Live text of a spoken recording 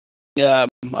I'm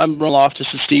Ron Loftus,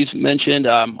 as Steve mentioned.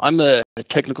 I'm the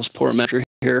technical support manager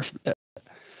here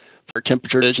for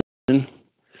temperature vision.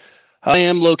 I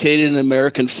am located in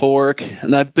American Fork,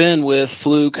 and I've been with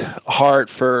Fluke Hart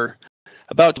for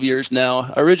about 2 years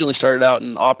now. I originally started out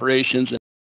in operations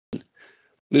and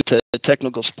moved to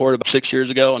technical support about 6 years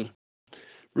ago, and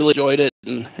really enjoyed it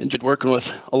and enjoyed working with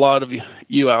a lot of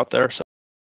you out there. So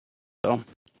we're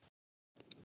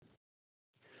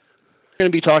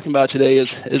going to be talking about today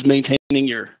is maintaining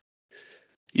your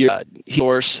heat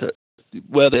source,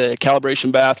 whether a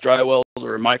calibration bath, dry wells,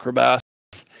 or a micro bath.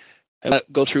 And I'll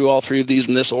go through all three of these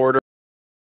in this order.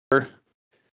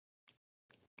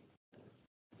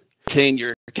 Maintain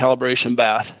your calibration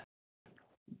bath.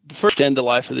 The first end the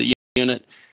life of the unit.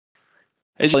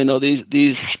 As you know, these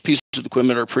pieces of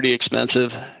equipment are pretty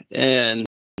expensive, and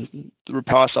the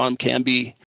repair costs on them can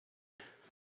be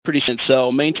pretty expensive.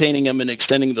 So maintaining them and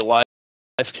extending the life,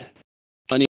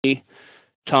 money,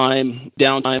 time,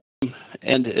 downtime,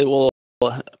 and it will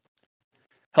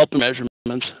help in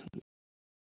measurements.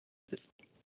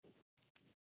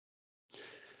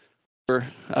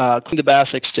 Clean the bath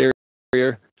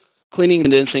exterior, cleaning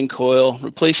condensing coil,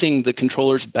 replacing the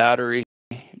controller's battery,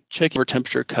 checking for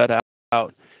temperature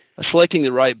cutout, selecting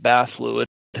the right bath fluid,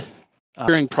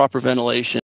 ensuring proper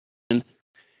ventilation,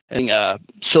 and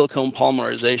silicone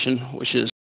polymerization, which is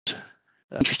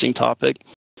an interesting topic,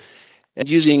 and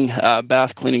using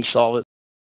bath cleaning solvents.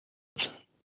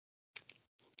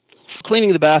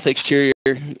 Cleaning the bath exterior.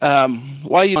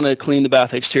 Why you want to clean the bath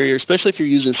exterior, especially if you're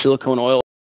using silicone oils,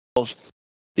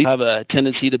 they have a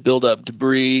tendency to build up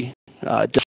debris,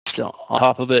 dust on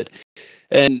top of it.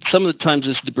 And some of the times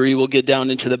this debris will get down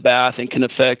into the bath and can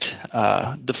affect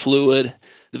the fluid,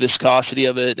 the viscosity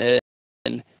of it,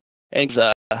 and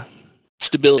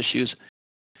stability issues.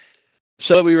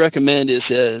 So what we recommend is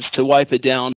to wipe it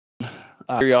down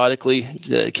periodically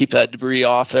to keep that debris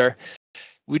off there.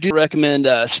 We do recommend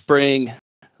spraying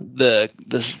the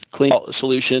clean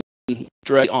solution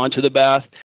directly onto the bath,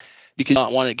 because you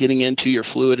don't want it getting into your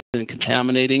fluid and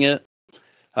contaminating it.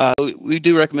 We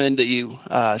do recommend that you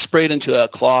spray it into a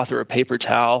cloth or a paper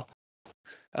towel.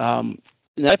 The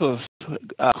type of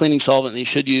cleaning solvent that you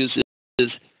should use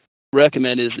is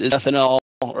ethanol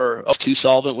or O2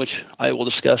 solvent, which I will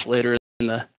discuss later in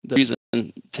the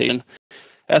presentation.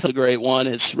 Ethanol is a great one.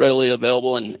 It's readily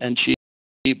available and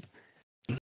cheap.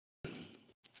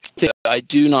 I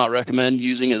do not recommend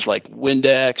using is like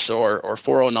Windex or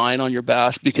 409 on your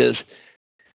bath, because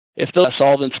if those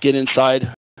solvents get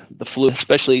inside the fluid,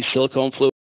 especially silicone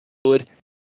fluid,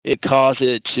 it causes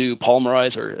it to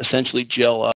polymerize or essentially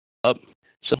gel up.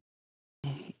 So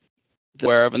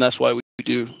aware of, and that's why we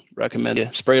do recommend you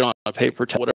spray it on a paper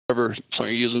towel, whatever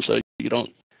you're using, so you don't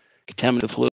contaminate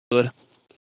the fluid.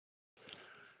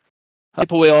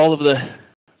 Wipe away all of the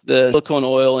silicone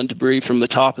oil and debris from the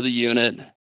top of the unit.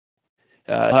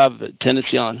 Have a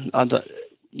tendency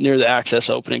near the access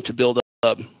opening to build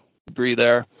up debris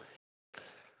there.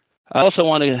 I also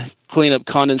want to clean up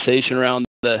condensation around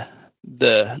the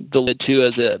lid too,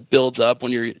 as it builds up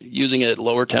when you're using it at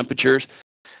lower temperatures,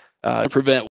 to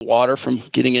prevent water from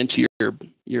getting into your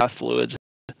bath fluids.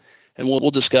 And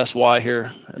we'll discuss why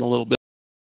here in a little bit.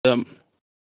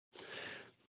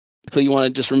 So you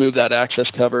want to just remove that access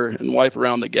cover and wipe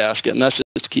around the gasket, and that's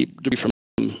just to keep debris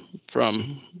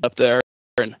from up there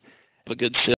and have a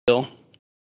good seal.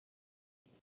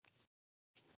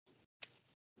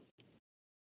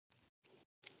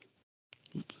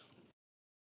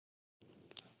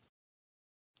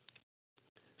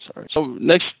 Sorry. So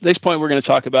next point we're going to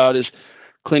talk about is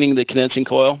cleaning the condensing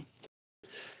coil.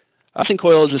 Condensing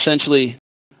coil is essentially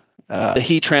the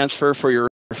heat transfer for your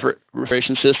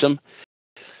refrigeration system.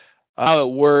 How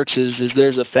it works is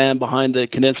there's a fan behind the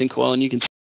condensing coil, and you can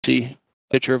see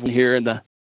a picture of one here in the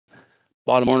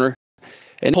bottom corner,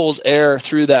 and it pulls air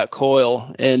through that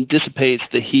coil and dissipates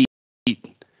the heat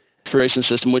refrigeration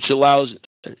system, which allows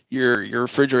your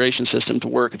refrigeration system to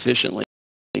work efficiently.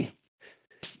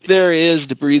 If there is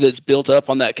debris that's built up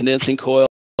on that condensing coil,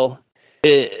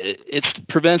 it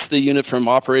prevents the unit from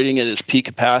operating at its peak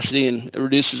capacity, and it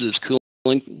reduces its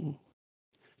cooling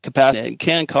capacity, and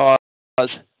can cause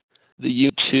the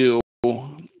unit to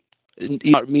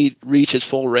not reach its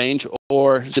full range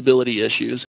or stability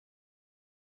issues.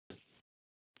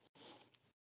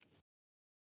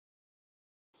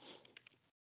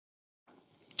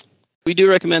 We do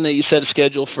recommend that you set a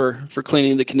schedule for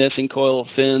cleaning the condensing coil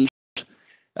fins.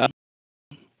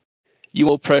 You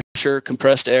will pressure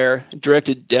compressed air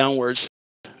directed downwards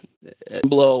and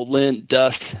blow lint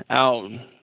dust out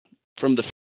from the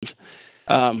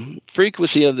fins.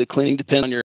 Frequency of the cleaning depends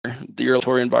on your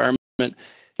laboratory environment.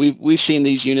 we've seen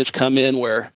these units come in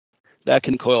where that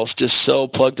coil is just so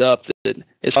plugged up that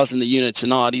it's causing the unit to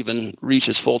not even reach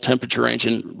its full temperature range.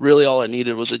 And really, all it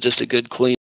needed was just a good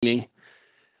cleaning.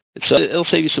 So it'll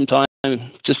save you some time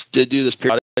just to do this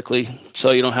periodically,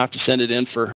 so you don't have to send it in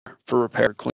for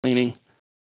repair cleaning.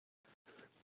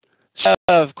 So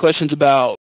I have questions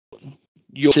about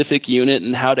your specific unit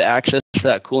and how to access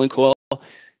that cooling coil.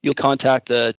 You'll contact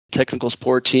the technical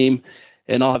support team,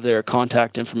 and I'll have their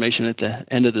contact information at the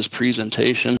end of this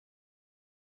presentation.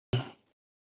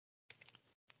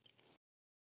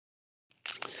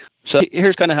 So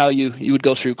here's kind of how you would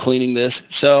go through cleaning this.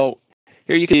 So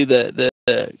here you can see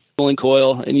the cooling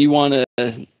coil, and you want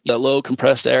to low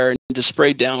compressed air and just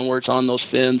spray downwards on those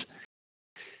fins.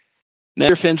 Now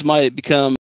your fins might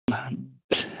become,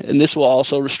 and this will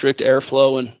also restrict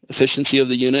airflow and efficiency of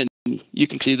the unit. And you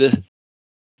can see that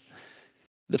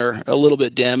they're a little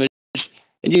bit damaged,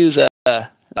 and use a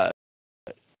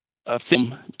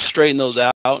film to straighten those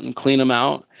out and clean them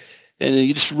out. And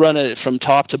you just run it from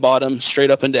top to bottom,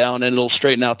 straight up and down, and it'll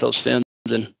straighten out those fins.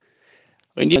 And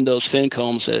we need those fin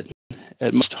combs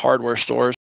at most hardware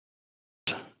stores.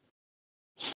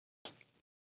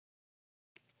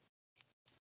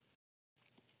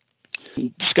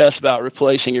 Discuss about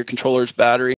replacing your controller's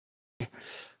battery.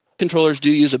 Controllers do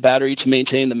use a battery to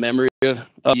maintain the memory of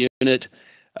the unit.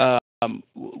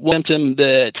 One symptom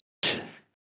that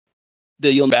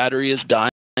the battery is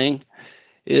dying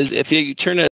is if you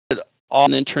turn it on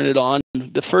and then turn it on,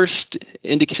 the first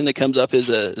indication that comes up is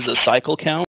a cycle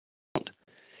count.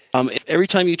 If every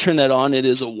time you turn that on, it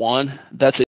is a 1.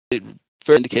 That's a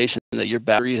fair indication that your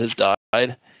battery has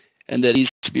died and that it needs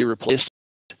to be replaced.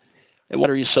 And why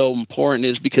battery is so important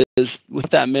is because with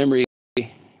that memory,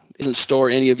 it doesn't store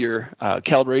any of your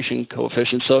calibration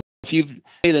coefficients. So if you've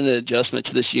made an adjustment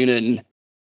to this unit and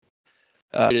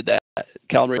did that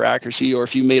calibrate for accuracy, or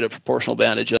if you made a proportional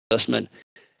band adjustment,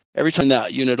 every time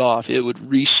that unit off, it would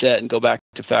reset and go back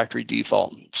to factory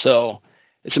default. So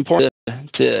it's important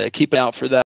to keep an eye out for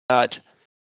that.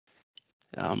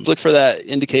 Look for that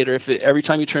indicator. If every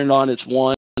time you turn it on, it's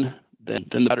 1, then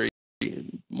the battery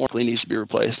more likely needs to be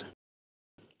replaced.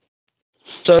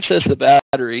 So it says the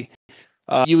battery.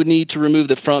 You would need to remove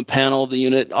the front panel of the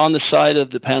unit. On the side of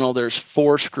the panel, there's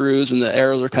 4 screws, and the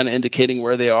arrows are kind of indicating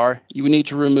where they are. You would need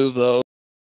to remove those.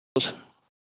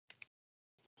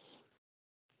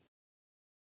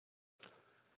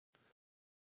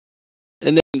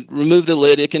 And then remove the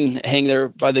lid. It can hang there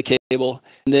by the cable,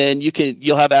 and then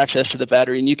you'll have access to the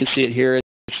battery, and you can see it here.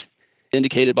 It's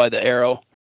indicated by the arrow.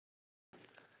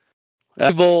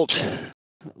 2-volt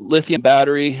lithium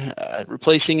battery.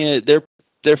 Replacing it, they're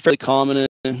fairly common.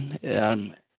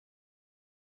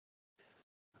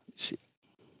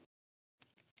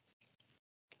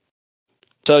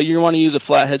 So you want to use a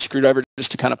flathead screwdriver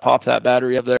just to kind of pop that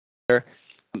battery up there.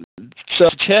 So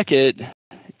to check it,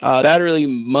 battery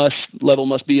level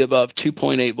must be above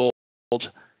 2.8 volts.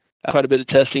 Quite a bit of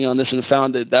testing on this and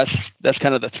found that that's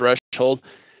kind of the threshold.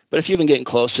 But if you've been getting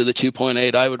close to the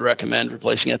 2.8, I would recommend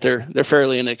replacing it. They're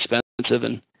fairly inexpensive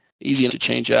and easy to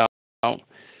change out.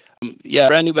 Yeah,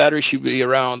 brand new battery should be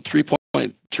around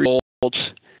 3.3 volts,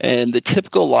 and the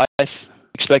typical life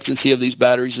expectancy of these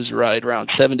batteries is right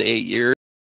around 7 to 8 years.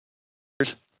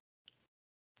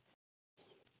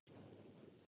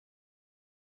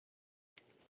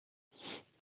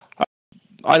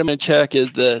 Item to check is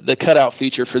the cutout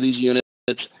feature for these units.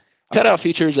 Cutout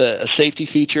feature is a safety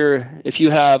feature. If you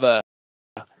have a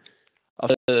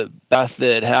bath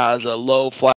that has a low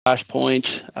flash point,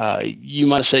 you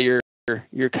might set your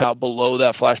cutout below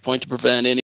that flash point to prevent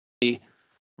any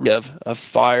of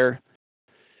fire.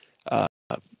 The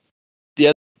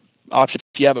other option,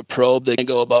 if you have a probe that can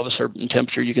go above a certain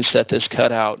temperature, you can set this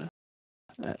cutout.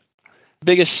 The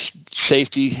biggest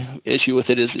safety issue with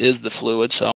it is the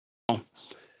fluid. So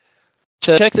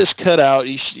to check this cutout,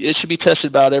 it should be tested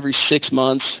about every 6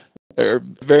 months, or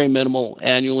very minimal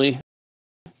annually.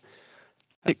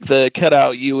 The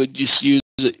cutout, you would just use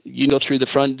it, you go through the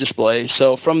front display.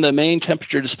 So from the main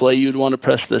temperature display, you'd want to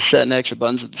press the set and exit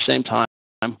buttons at the same time.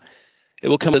 It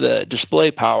will come with a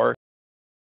display power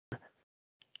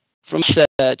from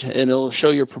set, and it'll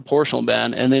show your proportional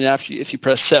band. And then if you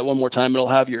press set one more time, it'll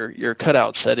have your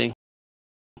cutout setting.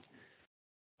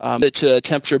 To a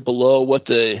temperature below what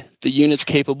the unit's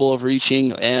capable of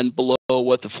reaching and below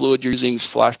what the fluid you're using's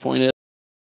flash point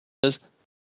is.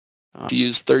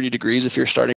 Use 30 degrees if you're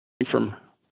starting from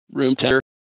room temperature.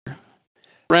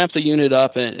 Ramp the unit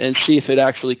up and see if it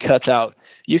actually cuts out.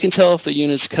 You can tell if the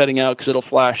unit's cutting out because it'll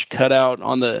flash cut out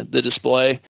on the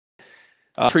display.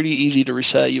 Pretty easy to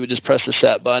reset. You would just press the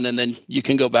set button, and then you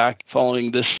can go back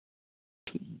following this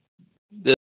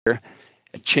and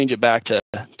change it back to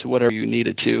whatever you need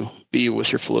it to be with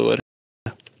your fluid.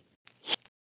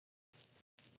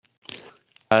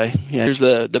 Here's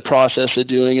the process of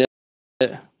doing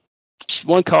it.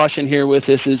 One caution here with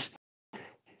this is,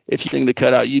 if you're using the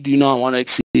cutout, you do not want to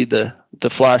exceed the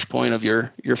flash point of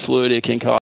your fluid. It can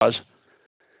cause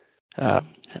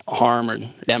harm or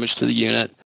damage to the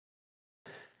unit.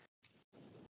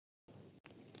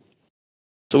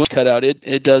 So when cut out,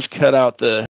 it does cut out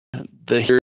the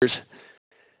heaters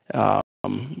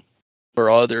or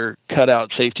other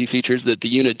cutout safety features that the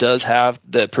unit does have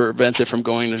that prevents it from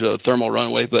going into a thermal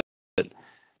runaway. But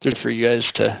there's for you guys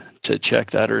to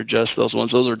check that or adjust those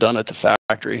ones. Those are done at the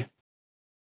factory.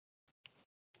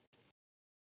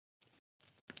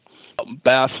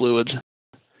 Bath fluids.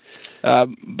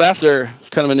 Baths are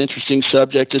kind of an interesting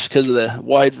subject just because of the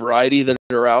wide variety that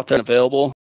are out there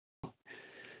available.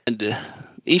 And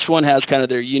each one has kind of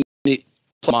their unique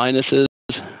minuses,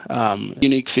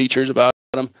 unique features about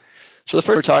them. So the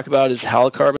first we're talking about is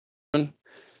halocarbon.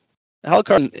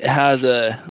 Halocarbon has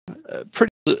a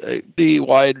pretty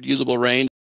wide usable range.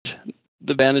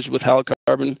 The advantage with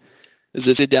halocarbon is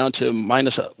it's down to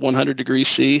minus 100 degrees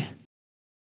C.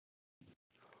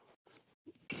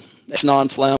 It's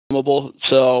non-flammable,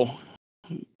 so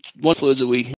one fluid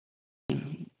that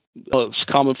it's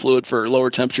common fluid for lower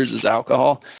temperatures is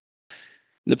alcohol.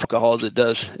 The alcohol it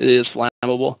is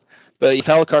flammable, but with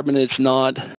halocarbon it's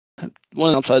not.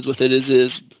 One of the downsides with it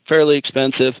is fairly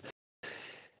expensive.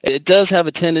 It does have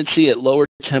a tendency at lower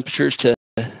temperatures to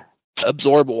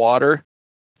absorb water,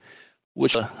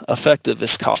 which affect the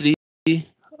viscosity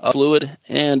of fluid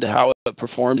and how it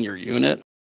performs in your unit.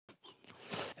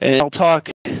 And I'll talk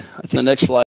in the next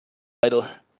slide a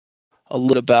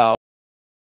little about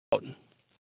how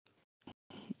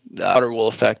water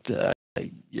will affect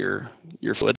your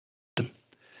fluid.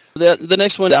 The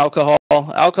next one is alcohol.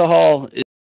 Alcohol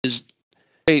is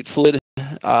great fluid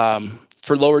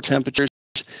for lower temperatures.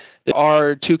 There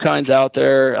are two kinds out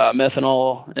there,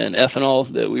 methanol and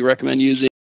ethanol, that we recommend using.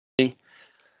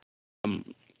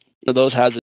 Those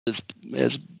has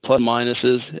plus and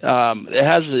minuses. It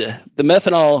has the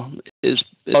methanol is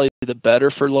probably the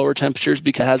better for lower temperatures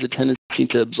because it has a tendency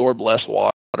to absorb less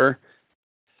water.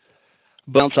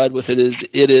 The downside with it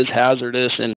is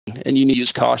hazardous, and you need to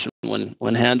use caution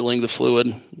when handling the fluid.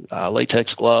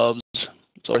 Latex gloves.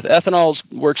 So ethanol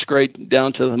works great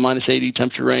down to the minus 80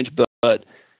 temperature range, but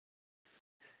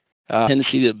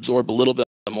tendency to absorb a little bit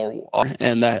more water,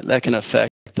 and that can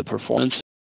affect the performance.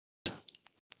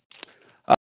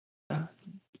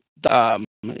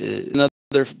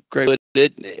 Another great,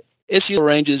 its usable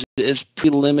range is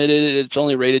pretty limited. It's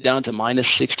only rated down to minus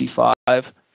 65.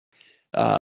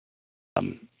 The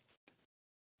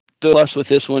plus with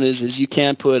this one is you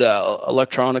can put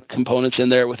electronic components in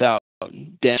there without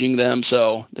damaging them.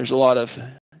 So there's a lot of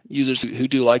users who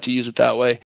do like to use it that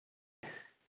way.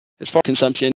 As far as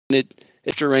consumption,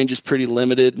 its range is pretty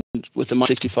limited with the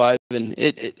minus 65, and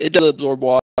it does absorb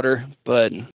water,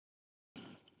 but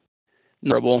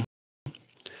durable.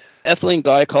 Ethylene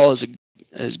glycol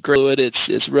is great fluid.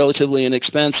 It's relatively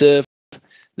inexpensive.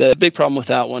 The big problem with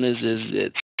that one is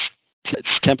its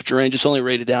temperature range. It's only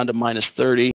rated down to minus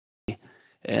 30,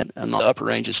 and on the upper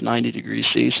range is 90 degrees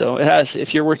C. So it has, if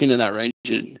you're working in that range,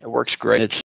 it works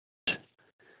great.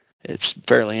 It's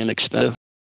fairly inexpensive.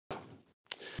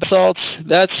 Salts,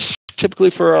 that's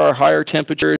typically for our higher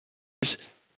temperatures.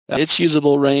 Its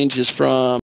usable range is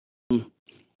from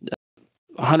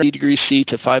 100 degrees C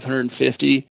to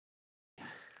 550.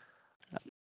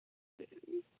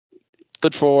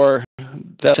 Good for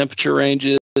that temperature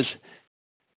ranges.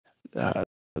 The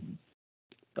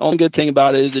only good thing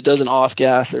about it is it doesn't off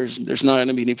gas. There's not going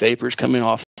to be any vapors coming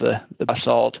off the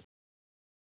salt.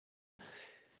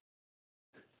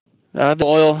 The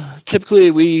oil,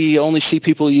 typically we only see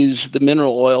people use the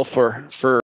mineral oil for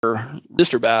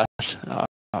resistor baths.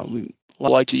 We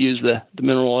like to use the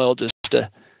mineral oil just to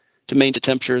maintain the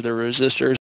temperature of the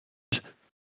resistors.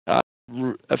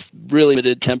 A really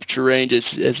limited temperature range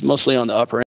is mostly on the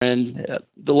upper end.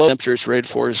 The low temperature it's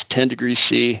rated for is 10 degrees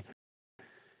C.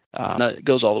 It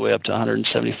goes all the way up to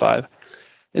 175.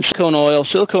 And silicone oil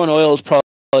is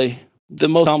probably the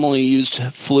most commonly used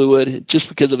fluid just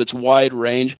because of its wide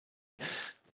range.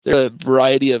 There are a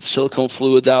variety of silicone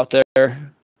fluids out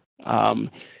there.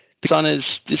 Silicone is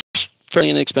fairly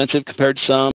inexpensive compared to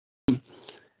some.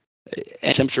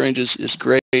 And temperature range is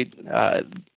great.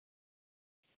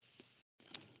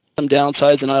 Some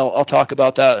downsides, and I'll talk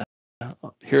about that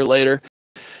here later.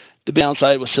 The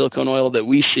downside with silicone oil that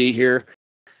we see here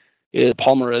is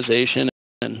polymerization,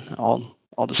 and I'll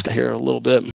discuss here a little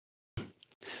bit.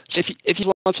 If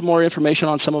you want some more information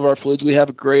on some of our fluids, we have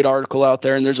a great article out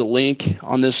there, and there's a link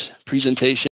on this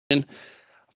presentation.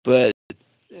 But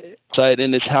site,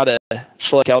 and it's how to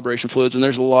select calibration fluids, and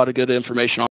there's a lot of good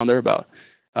information on there about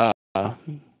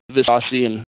viscosity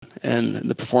and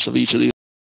the performance of each of these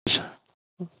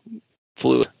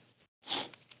fluids.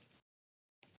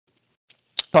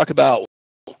 Talk about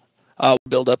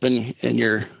buildup in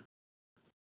your.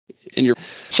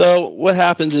 So what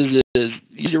happens is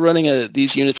you're running these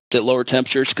units at lower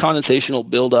temperatures. Condensation will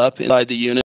build up inside the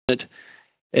unit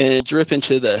and drip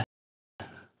into the.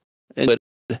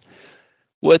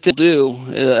 What they'll do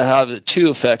have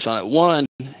two effects on it. One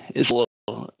is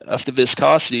the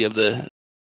viscosity of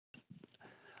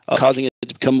causing it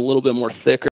to become a little bit more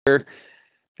thicker.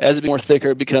 As it becomes more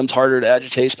thicker, it becomes harder to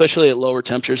agitate, especially at lower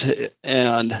temperatures.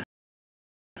 And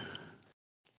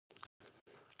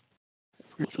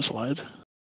the slide.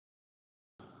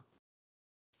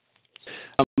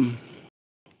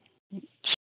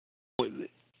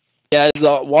 As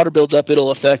the water builds up,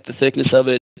 it'll affect the thickness of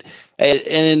it,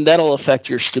 and that'll affect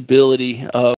your stability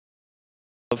of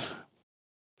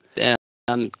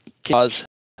and cause,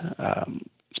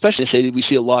 especially in the city, we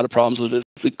see a lot of problems with it.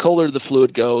 The colder the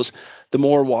fluid goes, the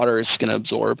more water it's going to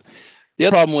absorb. The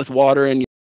other problem with water in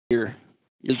your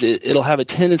is it'll have a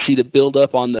tendency to build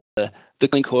up on the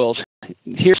cooling coils.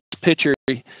 Here's a picture,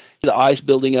 the ice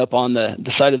building up on the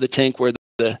side of the tank where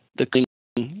the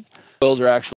cooling coils are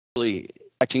actually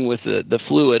acting with the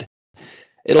fluid.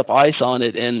 It'll have ice on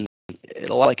it, and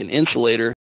it'll like an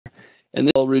insulator, and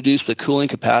it'll reduce the cooling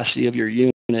capacity of your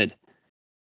unit.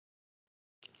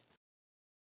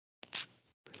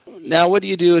 Now, what do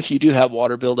you do if you do have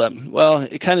water buildup? Well,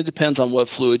 it kind of depends on what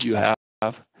fluid you have.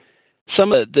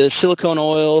 Some of the silicone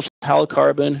oils,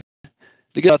 halocarbon,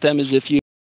 the good about them is if you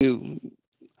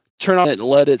turn on it and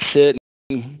let it sit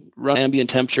and run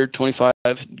ambient temperature, 25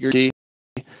 degrees,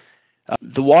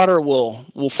 the water will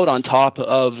float on top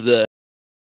of the.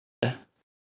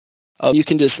 You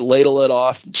can just ladle it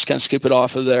off, just kind of scoop it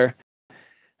off of there.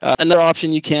 Another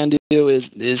option you can do is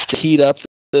to heat up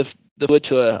the fluid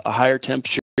to a higher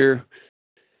temperature.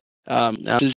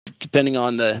 Now, depending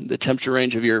on the temperature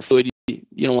range of your fluid,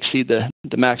 you don't want to see the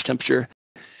max temperature.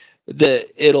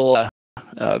 It'll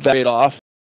evaporate off.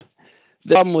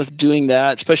 The problem with doing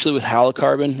that, especially with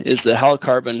halocarbon, is the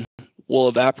halocarbon will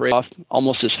evaporate off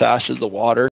almost as fast as the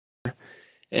water.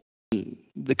 And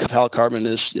the halocarbon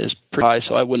is pretty high,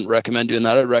 so I wouldn't recommend doing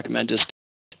that. I'd recommend just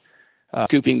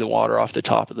scooping the water off the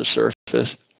top of the surface.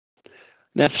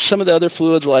 Now, some of the other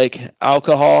fluids like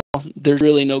alcohol, there's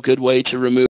really no good way to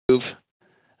remove the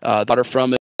water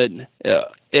from it.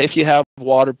 If you have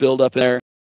water build up in there,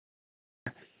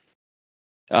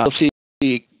 you'll see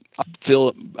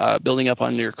building up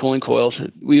on your cooling coils.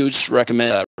 We would just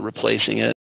recommend replacing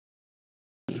it.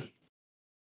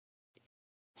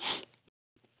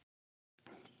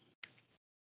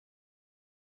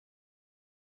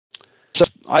 So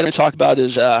I'm going to talk about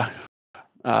is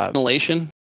ventilation.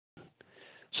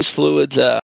 So fluids,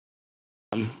 off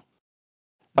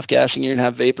gassing, you're going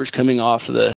to have vapors coming off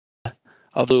of the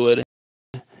fluid.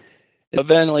 A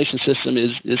ventilation system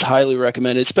is highly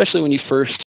recommended, especially when you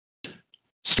first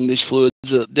see these fluids.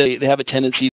 They have a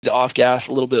tendency to off gas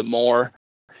a little bit more.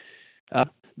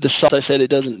 The salt, I said, it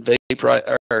doesn't vaporize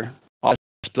or off,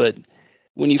 but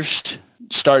when you first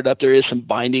start it up, there is some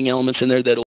binding elements in there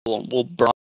that will burn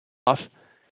off,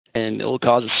 and it will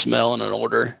cause a smell and an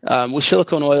odor. With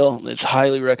silicone oil, it's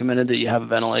highly recommended that you have a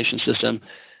ventilation system.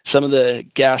 Some of the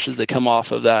gases that come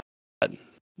off of that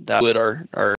fluid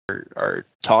are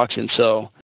toxins, so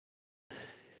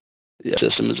the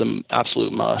system is an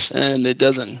absolute must, and it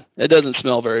doesn't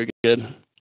smell very good.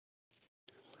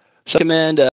 So I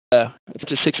recommend up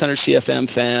to 600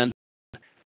 CFM fan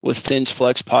with thin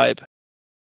flex pipe.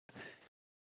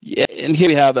 Yeah, and here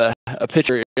we have a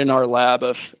picture in our lab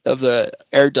of the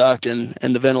air duct and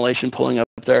the ventilation pulling up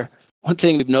there. One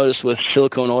thing we've noticed with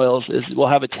silicone oils is we'll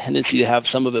have a tendency to have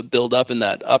some of it build up in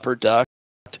that upper duct.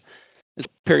 It's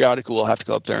periodically we'll have to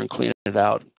go up there and clean it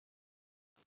out.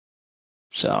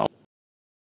 So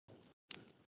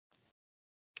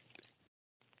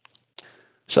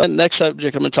the next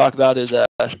subject I'm going to talk about is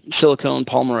silicone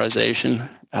polymerization.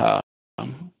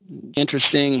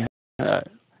 Interesting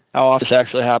how often this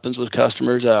actually happens with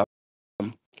customers.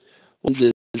 One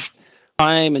is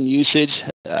time and usage.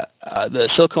 The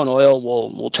silicone oil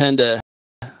will tend to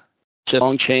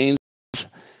long chains,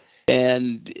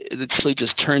 and it actually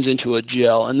just turns into a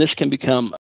gel, and this can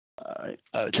become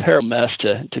a terrible mess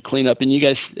to clean up. And you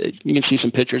can see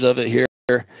some pictures of it here.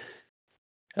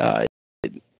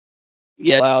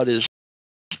 Loud is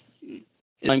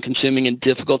time consuming and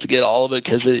difficult to get all of it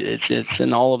because it's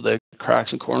in all of the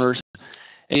cracks and corners.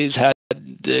 And he's had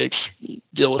to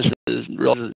deal with it,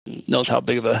 really knows how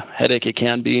big of a headache it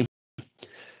can be.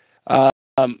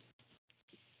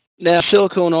 Now,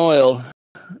 silicone oil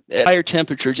at higher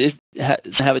temperatures, it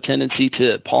have a tendency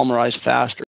to polymerize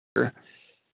faster.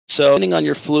 So depending on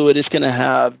your fluid, it's going to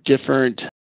have different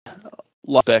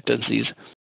life expectancies.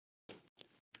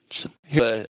 So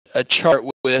here's a chart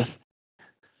with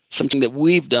something that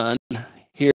we've done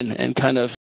here and kind of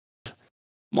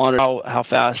monitor how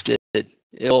fast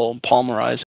it'll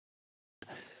polymerize.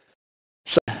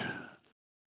 So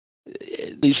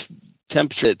these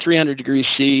temperatures at 300 degrees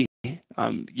C,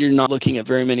 you're not looking at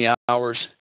very many hours.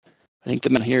 I think the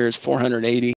amount here is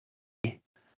 480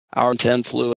 hour 10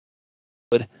 fluid.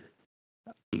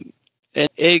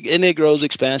 And it grows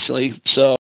exponentially,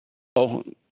 so you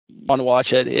want to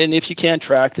watch it. And if you can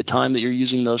track the time that you're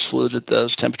using those fluids at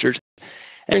those temperatures,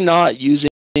 and you're not using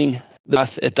the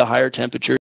bath at the higher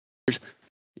temperatures,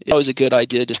 it's always a good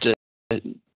idea just to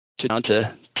down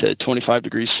to 25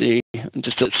 degrees C and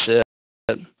just to sit.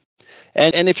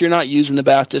 And if you're not using the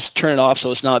bath, just turn it off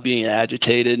so it's not being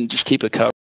agitated and just keep it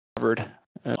covered.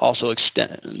 And also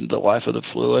extend the life of the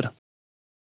fluid.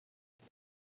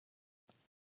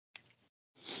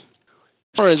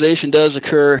 Polymerization does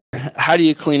occur. How do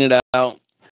you clean it out?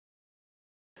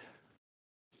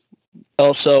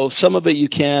 Well, so some of it you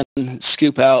can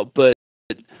scoop out, but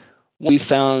what we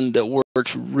found that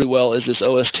works really well is this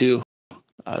OS2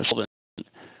 solvent.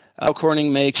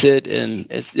 Corning makes it, and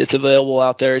it's available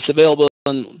out there. It's available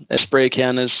in a spray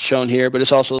can as shown here, but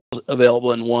it's also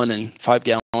available in 1 and 5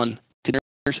 gallon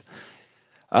containers.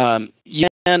 You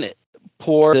can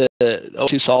pour the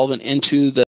OS2 solvent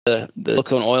into the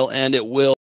silicone oil, and it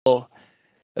will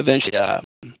eventually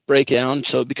break down,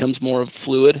 so it becomes more of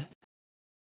fluid.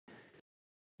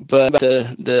 But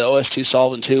the OS2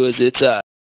 solvent too is it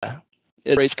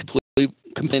breaks completely.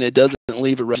 It doesn't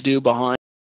leave a residue behind.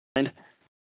 So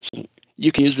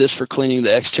you can use this for cleaning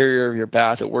the exterior of your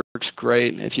bath. It works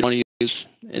great. If you want to use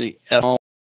any ethanol,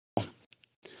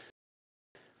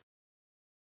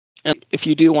 and if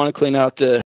you do want to clean out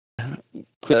the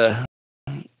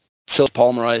silk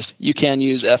polymerized, you can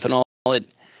use ethanol.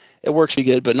 It works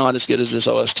pretty good, but not as good as this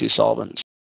OS2 solvent.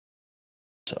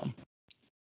 So,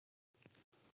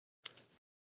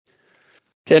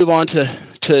 okay, move on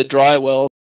to dry wells.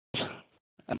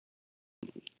 A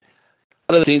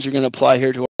lot of things are going to apply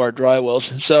here to our dry wells.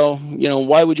 So,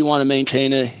 why would you want to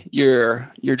maintain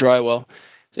your dry well?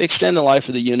 To extend the life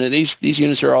of the unit. These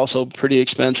units are also pretty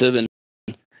expensive, and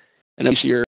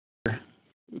your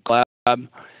lab.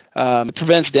 It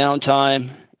prevents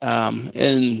downtime,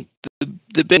 and the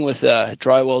big thing with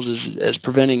dry wells is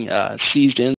preventing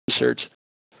seized inserts.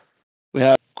 We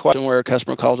have a question where a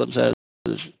customer calls up and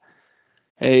says,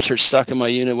 "Hey, it's stuck in my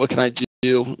unit. What can I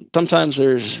do?" Sometimes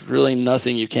there's really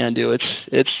nothing you can do.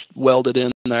 It's welded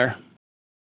in there.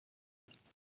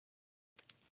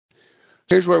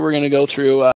 Here's where we're going to go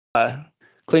through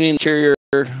cleaning the interior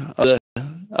of the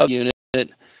unit.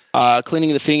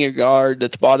 Cleaning the finger guard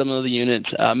at the bottom of the unit,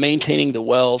 maintaining the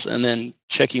wells, and then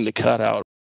checking the cutout.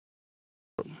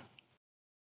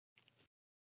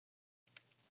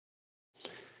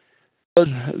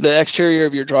 The exterior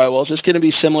of your dry wells is going to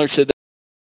be similar to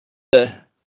the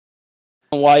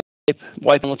wipe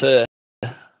with the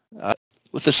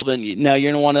solvent. Now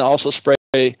you're going to want to also spray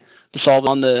the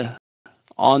solvent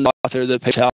on the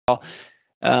paper towel.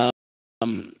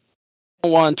 You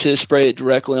don't want to spray it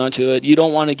directly onto it. You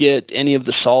don't want to get any of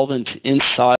the solvent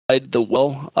inside the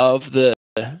well of the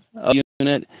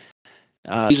unit.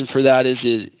 The reason for that is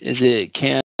it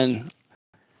can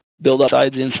build up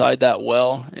sides inside that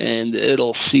well, and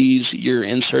it'll seize your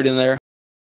insert in there.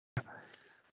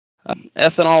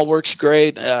 Ethanol works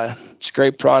great. It's a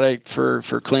great product for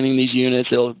cleaning these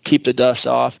units. It'll keep the dust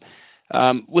off.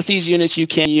 With these units, you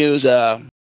can use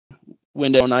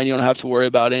Window 9. You don't have to worry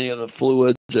about any of the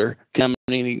fluids or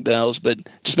contaminating those, but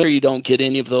just make sure you don't get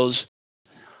any of those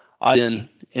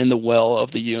in the well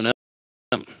of the unit.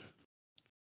 So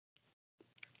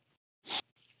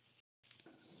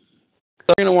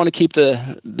you're going to want to keep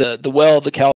the well of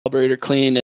the calibrator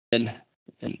clean and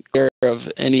care of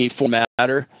any foreign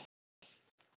matter.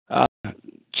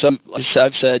 Like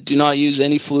I've said, do not use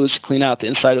any fluids to clean out the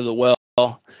inside of the well.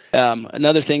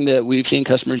 Another thing that we've seen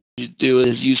customers do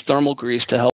is use thermal grease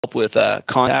to help with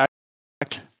contact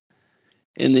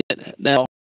in the. Now,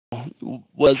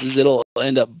 it'll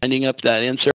end up binding up that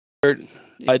insert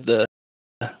inside the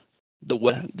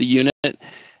unit.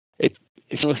 If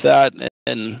you're with that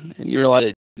and you realize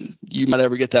that you might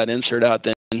ever get that insert out,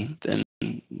 then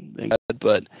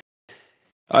but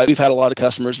We've had a lot of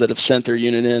customers that have sent their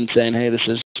unit in saying, hey, this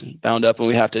is bound up and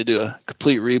we have to do a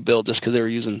complete rebuild just because they were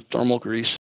using thermal grease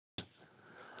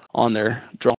on their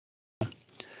drum.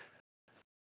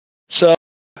 So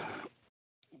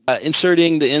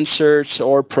inserting the inserts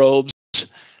or probes,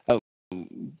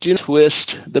 do not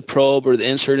twist the probe or the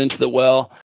insert into the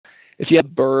well. If you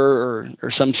have burr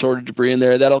or some sort of debris in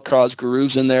there, that'll cause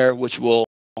grooves in there, which will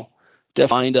definitely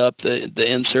bind up the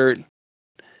insert.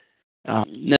 Now,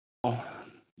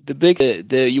 the big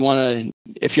that you want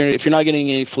to, if you're not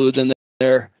getting any fluids in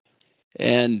there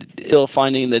and still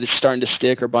finding that it's starting to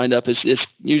stick or bind up, it's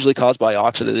usually caused by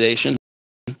oxidation.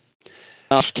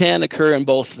 This can occur in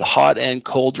both hot and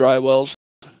cold dry wells.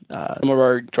 Some of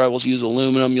our dry wells use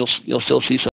aluminum. You'll still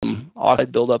see some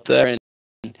oxide build up there, and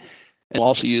we'll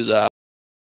also use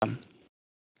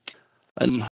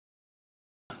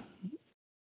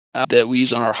that we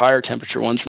use on our higher temperature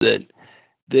ones that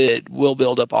will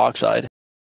build up oxide.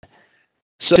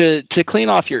 So to clean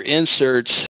off your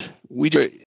inserts,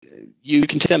 you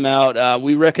can take them out.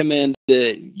 We recommend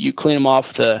that you clean them off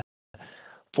with a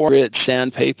 4-grit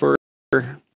sandpaper,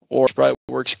 or Sprite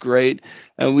works great.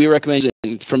 And we recommend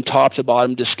it from top to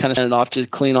bottom, just kind of sand it off to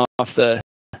clean off the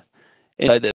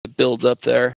inside that builds up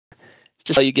there.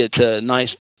 Just how you get a nice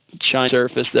shiny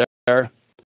surface there.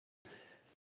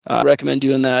 I recommend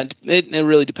doing that. It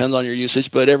really depends on your usage,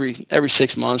 but every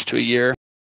 6 months to a year.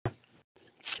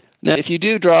 Now, if you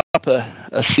do drop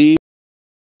a sieve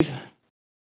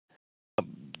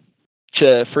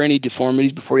for any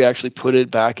deformities before you actually put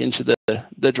it back into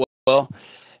the well,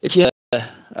 if you have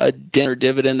a dent or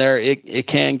divot in there, it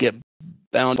can get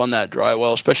bound on that dry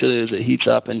well, especially as it heats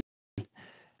up and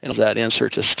that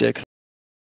insert to stick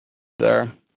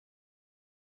there.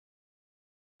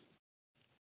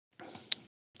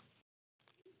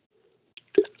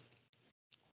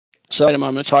 So the item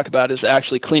I'm going to talk about is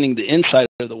actually cleaning the inside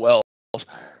of the wells.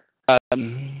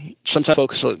 Sometimes I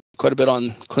focus quite a bit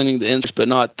on cleaning the inside, but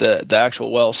not the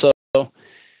actual well. So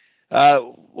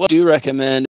what I do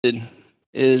recommend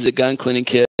is a gun cleaning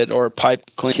kit or a pipe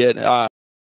cleaning kit.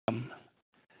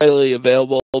 Readily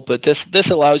available, but this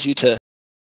allows you to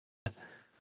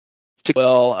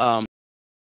clean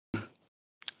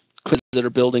that are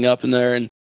building up in there, and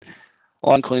a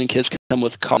lot of cleaning kits come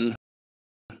with cotton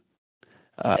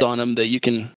on them that you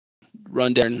can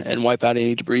run down and wipe out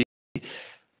any debris. You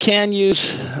can use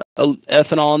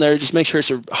ethanol in there. Just make sure it's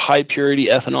a high purity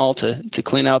ethanol to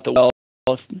clean out the well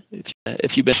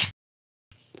if you been.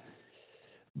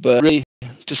 But really,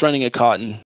 just running a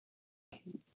cotton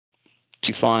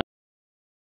to fine.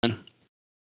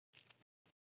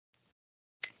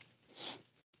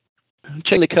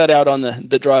 Checking the cutout on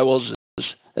the dry wells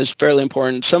is fairly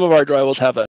important. Some of our dry wells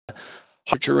have a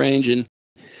temperature range, and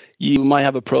you might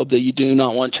have a probe that you do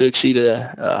not want to exceed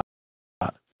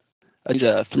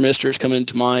thermistors come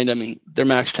into mind. I mean, their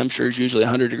max temperature is usually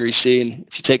 100 degrees C, and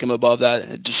if you take them above that,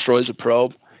 it destroys the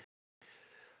probe.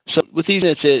 So with these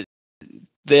units,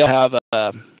 they'll have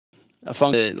a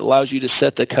function that allows you to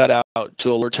set the cutout to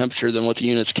a lower temperature than what the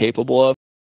unit's capable of.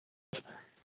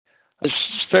 It's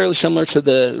fairly similar to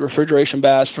the refrigeration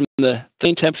baths. From the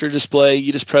clean temperature display,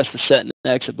 you just press the set and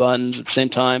exit buttons at the same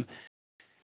time.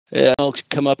 It'll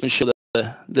come up and show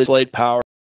the displayed power.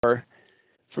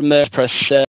 From there, press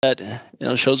set.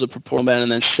 It shows the proportional band,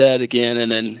 and then set again,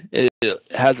 and then it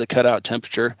has the cutout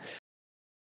temperature.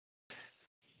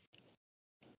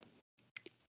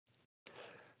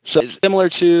 So it's similar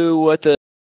to what the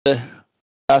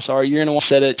baths are. You're going to want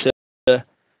to set it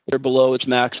to below its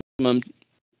maximum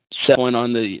set point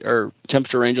on the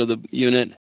temperature range of the unit.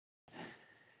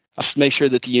 Just make sure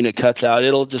that the unit cuts out.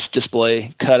 It'll just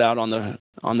display cut out on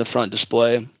the front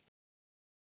display.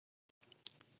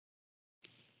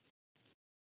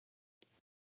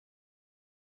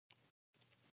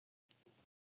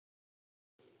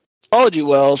 Technology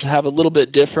wells have a little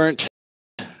bit different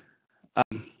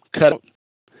cutout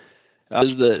as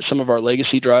some of our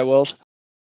legacy dry wells.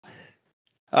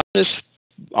 Just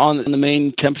on the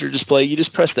main temperature display, you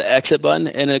just press the exit button,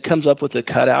 and it comes up with the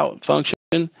cutout function.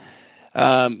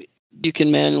 You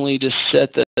can manually just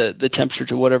set the temperature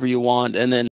to whatever you want,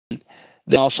 and then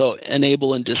they also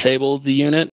enable and disable the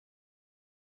unit.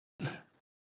 I'm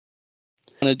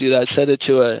going to do that. Set it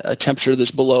to a temperature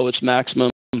that's below its maximum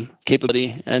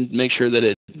capability, and make sure that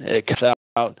it cuts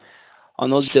out. On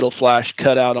those, it'll flash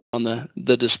cut out on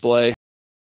the display.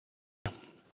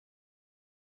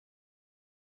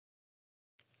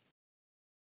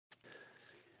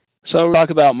 So we'll talk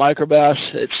about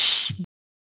microbaths. It's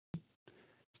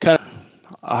kind of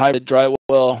a hybrid dry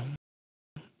well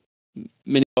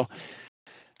mini.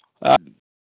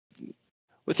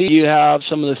 With these, you have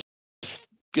some of the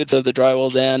good of the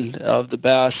drywalls and of the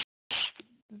bass.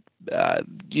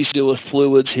 Used to deal with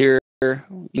fluids here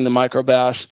in the micro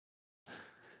bass.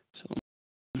 So,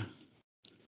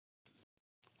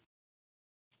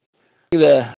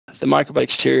 the micro bass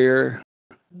exterior.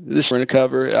 This we're going to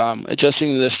cover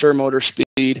adjusting the stir motor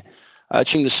speed,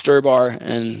 changing the stir bar,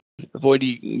 and avoid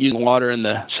using water in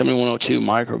the 7102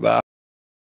 micro bath.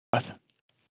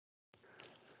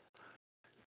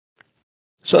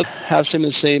 So have some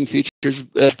of the same features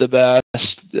as the bass.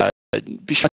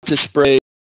 Be sure to spray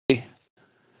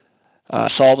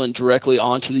solvent directly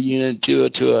onto the unit, do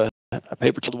it to a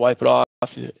paper towel to wipe it off.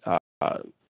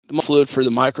 The most fluid for the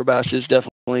micro bass is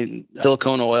definitely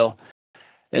silicone oil,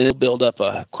 and it'll build up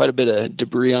quite a bit of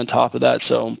debris on top of that.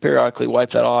 So periodically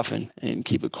wipe that off and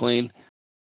keep it clean.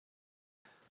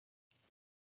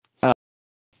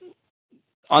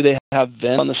 They have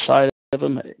vents on the side of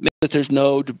them. Make sure that there's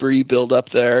no debris build up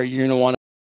there. You're going to want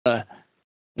to.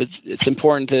 It's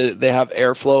important they have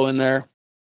airflow in there,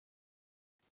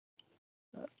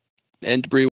 and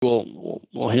debris will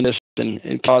hinder this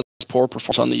and cause poor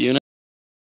performance on the unit.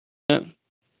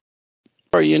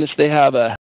 Our units, they have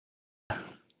a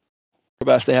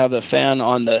fan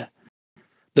on the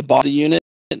body unit.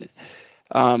 This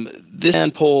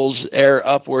fan pulls air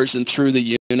upwards and through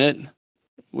the unit,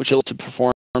 which will to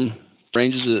perform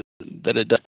ranges that it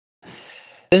does.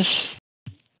 This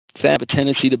fan has a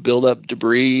tendency to build up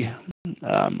debris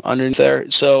underneath there,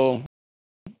 so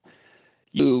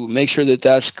you make sure that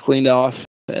that's cleaned off.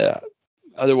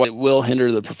 Otherwise, it will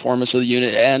hinder the performance of the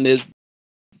unit, and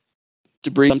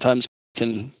debris sometimes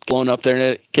can get blown up there,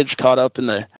 and it gets caught up in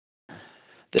the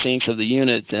sinks of the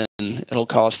unit, and it'll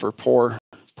cause for poor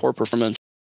performance.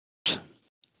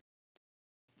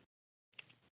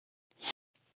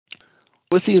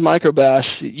 With these micro bass,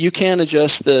 you can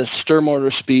adjust the stir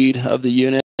motor speed of the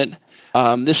unit.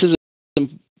 This is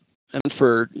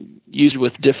for used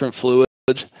with different fluids.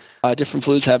 Different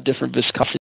fluids have different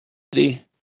viscosity,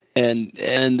 and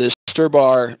the stir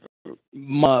bar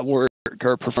might work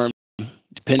or perform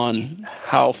depending on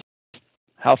how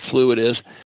fluid is.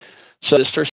 So the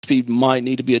stir speed might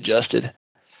need to be adjusted.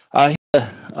 How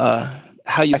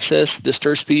you access the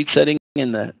stir speed setting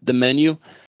in the menu.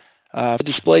 For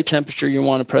display temperature, you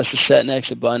want to press the set and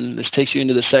exit button. This takes you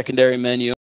into the secondary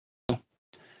menu.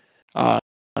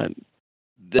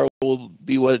 There will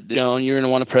be what you're going to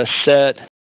want to press set.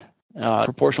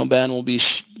 Proportional band will be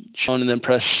shown, and then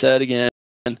press set again.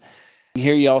 And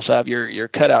here you also have your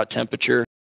cutout temperature.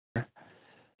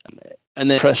 And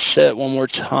then press set one more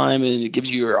time, and it gives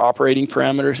you your operating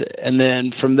parameters. And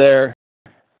then from there,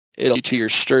 it'll lead to your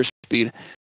stir speed.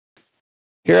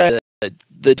 Here I have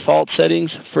the default settings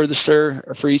for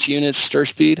each unit's stir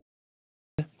speed.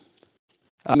 I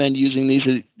recommend using these.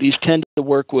 These tend to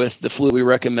work with the fluid we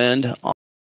recommend.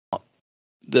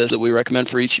 That we recommend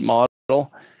for each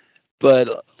model, but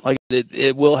like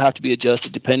it will have to be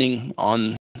adjusted depending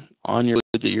on your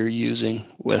fluid that you're using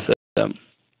with them.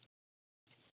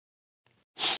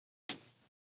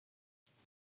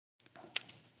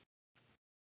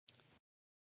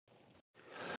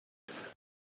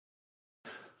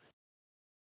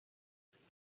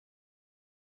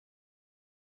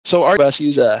 So our bass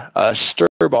use a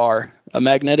stir bar, a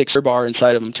magnetic stir bar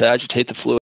inside of them to agitate the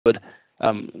fluid.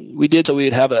 We did so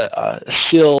we'd have a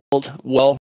sealed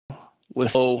well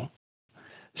with flow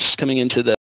coming into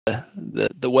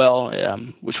the well,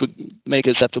 which would make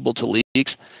it susceptible to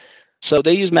leaks. So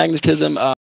they use magnetism.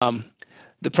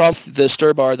 The problem with the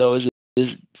stir bar, though, is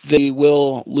they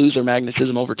will lose their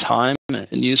magnetism over time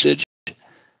in usage.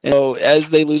 And so as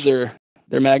they lose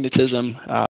their magnetism,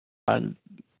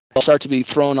 they'll start to be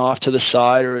thrown off to the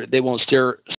side, or they won't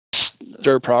stir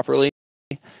properly.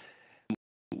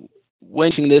 When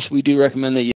using this, we do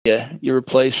recommend that you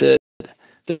replace it.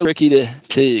 They're tricky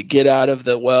to get out of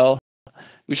the well.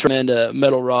 We recommend a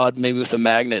metal rod, maybe with a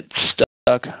magnet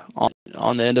stuck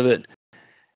on the end of it,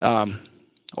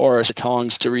 or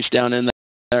tongs to reach down in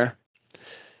there.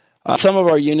 Some of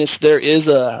our units, there is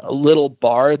a little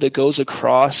bar that goes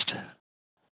across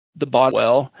the bottom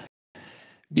well.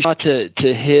 Be sure not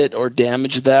to hit or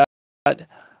damage that.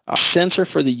 Our sensor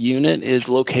for the unit is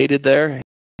located there.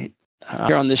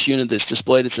 Here on this unit that's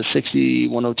displayed, it's a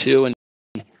 6102, and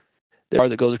the bar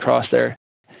that goes across there.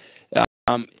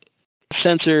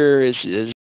 Sensor is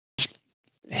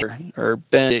here or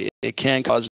bent. It can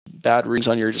cause bad readings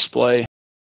on your display.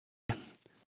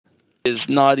 It's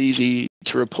not easy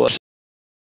to replace.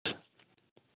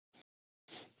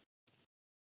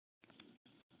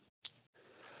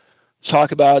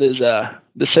 Talk about is the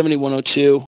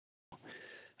 7102.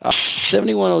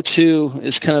 7102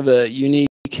 is kind of a unique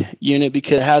unit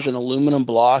because it has an aluminum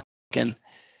block and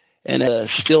a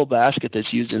steel basket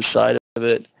that's used inside of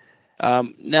it.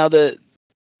 Now the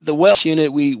well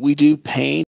unit we do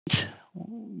paint,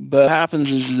 but what happens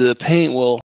is the paint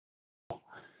will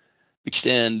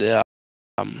extend the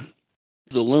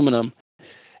aluminum,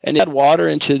 and you add water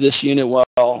into this unit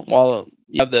while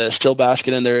you have the steel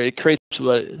basket in there. It creates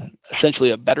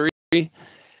essentially a battery,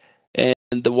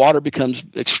 and the water becomes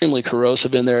extremely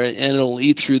corrosive in there, and it'll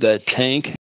eat through that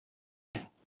tank.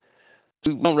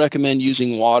 We don't recommend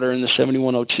using water in the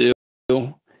 7102.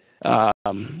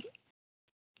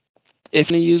 If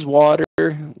you use water,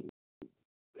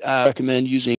 I recommend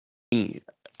using 50%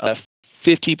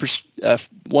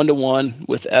 1-to-1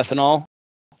 with ethanol.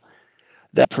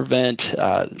 That prevent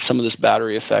some of this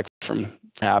battery effect from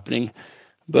happening.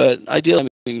 But ideally,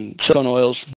 silicone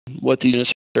oils, what these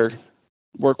units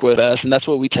work with best, and that's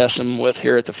what we test them with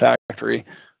here at the factory.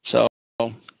 So,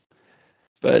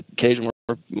 but occasionally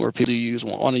where people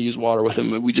want to use water with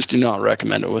them, we just do not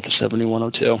recommend it with the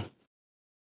 7102.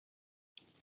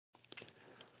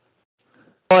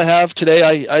 All I have today,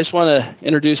 I just want to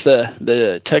introduce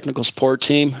the technical support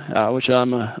team, which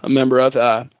I'm a member of.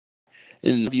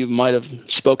 And you might have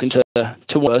spoken to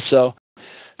us. So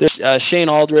there's Shane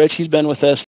Aldrich. He's been with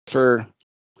us for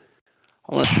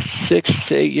 6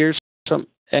 to 8 years. And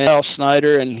Al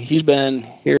Snyder, and he's been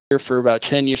here for about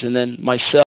 10 years. And then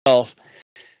myself,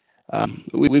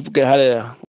 we've had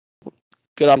a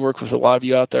good work with a lot of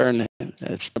you out there, and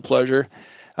it's a pleasure.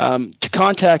 To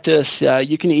contact us,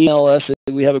 you can email us.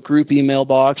 We have a group email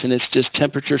box, and it's just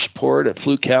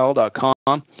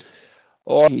temperaturesupport@flukecal.com.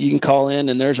 Or you can call in,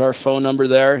 and there's our phone number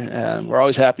there. And we're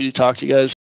always happy to talk to you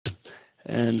guys.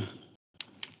 And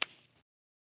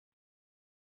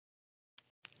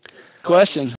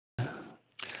questions?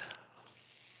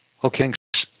 Okay, thanks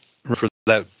for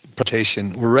that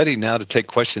presentation. We're ready now to take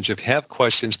questions. If you have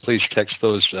questions, please text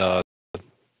those to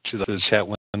the chat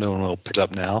window, and we'll pick it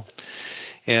up now.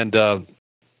 And as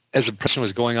the presentation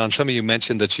was going on, some of you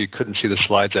mentioned that you couldn't see the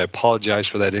slides. I apologize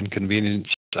for that inconvenience.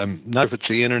 I'm not sure if it's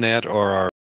the internet or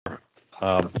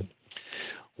our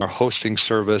hosting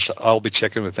service. I'll be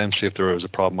checking with them, see if there was a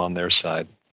problem on their side.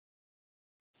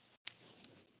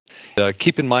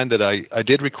 Keep in mind that I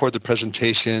did record the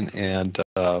presentation, and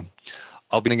I'll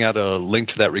be sending out a link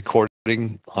to that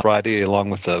recording on Friday along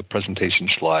with the presentation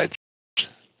slides.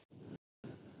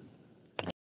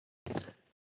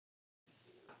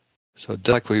 So it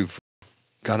looks like we've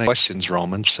got any questions,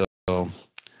 Roman, so I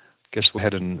guess we'll go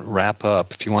ahead and wrap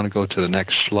up. If you want to go to the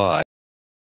next slide.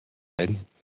 Let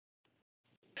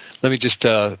me just,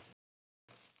 oh,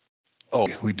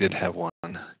 we did have one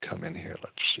come in here.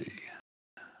 Let's see.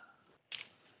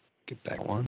 Get back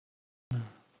one.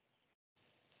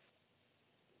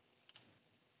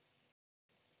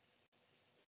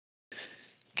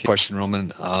 Question,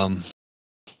 Roman.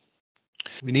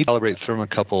 We need to calibrate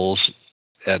thermocouples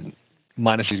at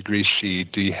 -80 degrees C.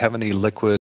 Do you have any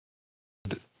liquid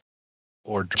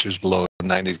or temperatures below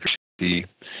 90 degrees C?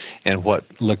 And what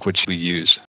liquid should we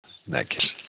use in that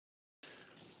case?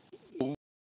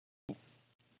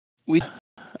 We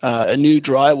a new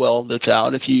dry well that's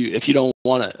out. If you don't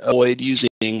want to avoid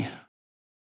using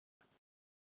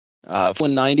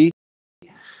 190,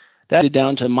 that is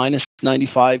down to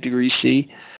 -95 degrees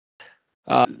C.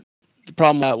 The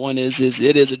problem with that one is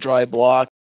it is a dry block,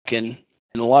 and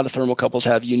a lot of thermocouples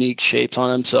have unique shapes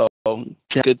on them, so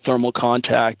good thermal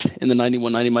contact in the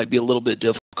 9190 might be a little bit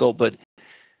difficult, but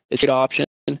it's a good option.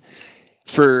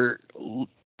 For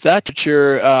that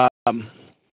temperature,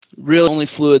 really only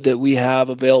fluid that we have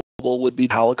available would be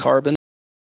halocarbon.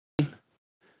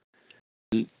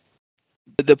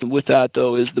 With that,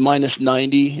 though, is the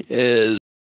 -90 is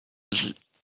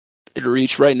to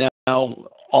reach right now.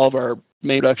 All of our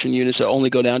main production units only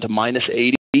go down to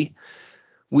 -80.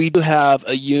 We do have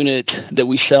a unit that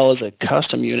we sell as a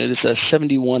custom unit. It's a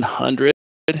 7100.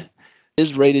 It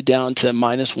is rated down to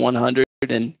 -100.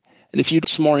 And if you need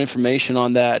some more information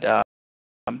on that,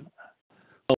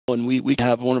 and we can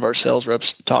have one of our sales reps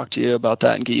talk to you about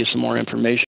that and get you some more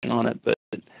information on it. But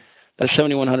the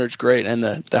 7100 is great, and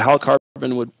the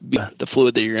halocarbon would be the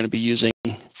fluid that you're going to be using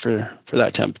for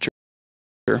that temperature.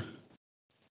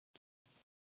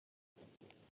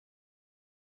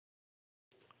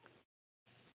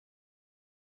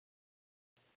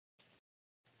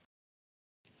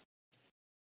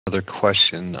 Another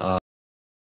question.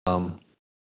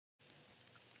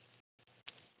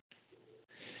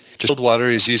 Distilled water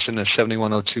is used in a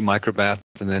 7102 microbath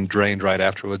and then drained right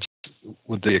afterwards.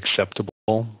 Would they be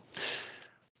acceptable?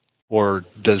 Or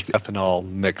does the ethanol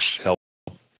mix help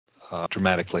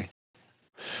dramatically?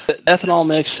 The ethanol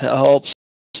mix helps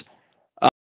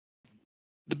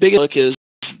the biggest look is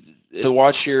to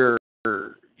watch to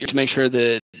make sure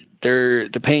that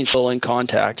the paint's still in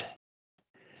contact.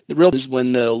 The real is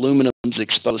when the aluminum is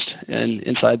exposed and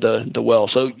inside the well.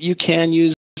 So you can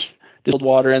use distilled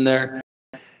water in there.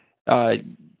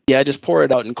 Just pour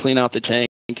it out and clean out the tank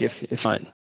if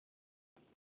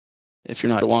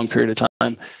you're not a long period of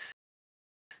time.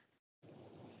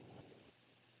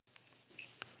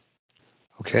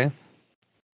 Okay.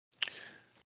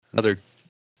 Another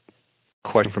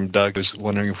question from Doug is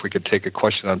wondering if we could take a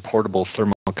question on portable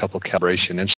thermocouple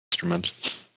calibration instruments.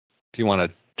 If you want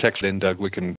to text it in, Doug, we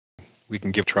can give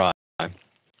it a try.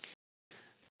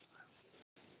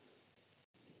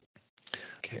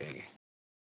 Okay.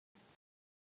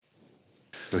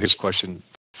 So here's a question.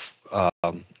 For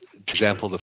example,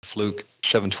 the Fluke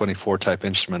 724 type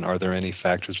instrument, are there any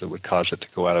factors that would cause it to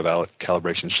go out of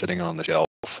calibration sitting on the shelf?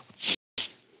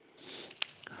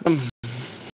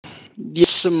 Get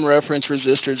some reference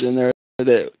resistors in there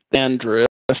that can drift.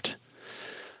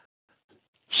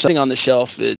 Sitting on the shelf,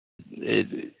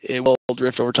 it will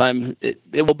drift over time. It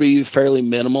will be fairly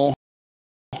minimal.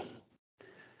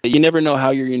 You never know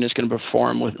how your unit's going to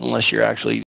perform unless you're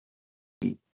actually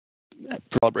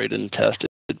calibrated and tested.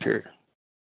 Period.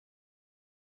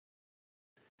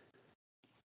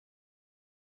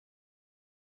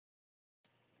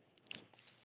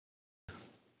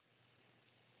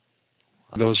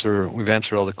 We've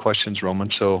answered all the questions,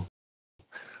 Roman, so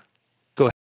go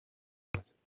ahead.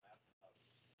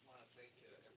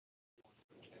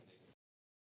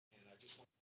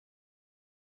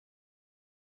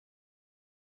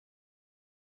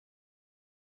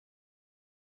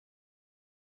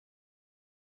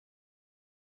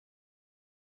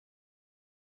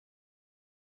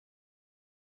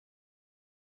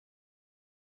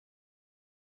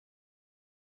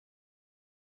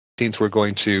 18th, we're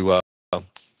going to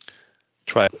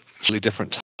try a slightly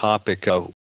different topic.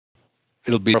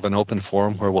 It'll be more of an open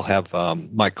forum where we'll have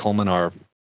Mike Coleman, our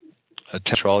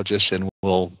temperaturologist, and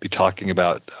we'll be talking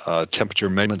about temperature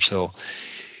measurement. So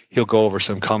he'll go over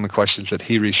some common questions that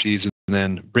he receives, and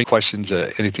then bring questions,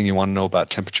 anything you want to know about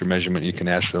temperature measurement, you can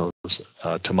ask those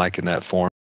to Mike in that forum.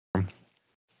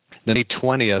 Then the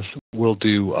 20th, we'll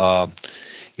do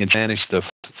in Spanish the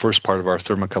first part of our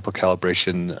thermocouple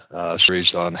calibration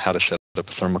series on how to set up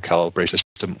a thermal calibration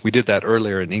system. We did that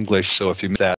earlier in English, so if you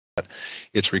missed that,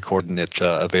 it's recorded and it's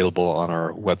available on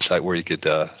our website where you could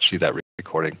see that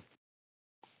recording.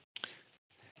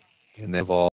 And then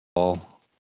all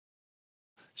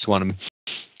just want to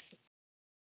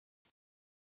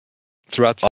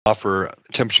throughout the offer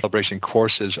temperature calibration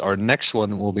courses. Our next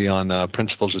one will be on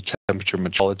principles of temperature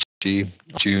metrology,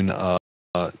 June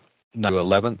 9th to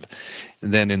 11th,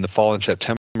 and then in the fall and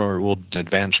September we'll do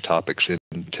advanced topics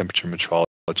in temperature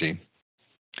metrology.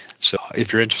 So if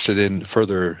you're interested in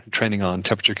further training on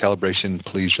temperature calibration,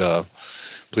 please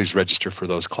register for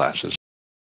those classes.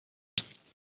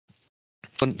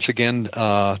 Once again,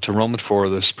 to Roman for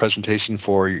this presentation,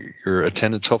 for your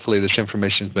attendance. Hopefully this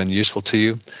information has been useful to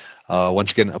you. Once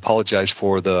again, apologize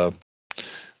for the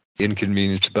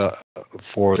inconvenience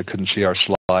for that couldn't see our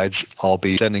slides. I'll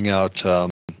be sending out a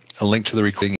link to the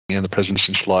recording and the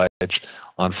presentation slides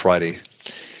on Friday.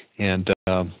 And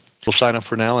we'll sign up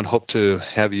for now and hope to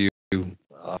have you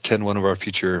attend one of our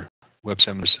future web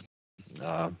seminars.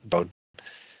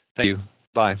 Thank you.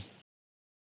 Bye.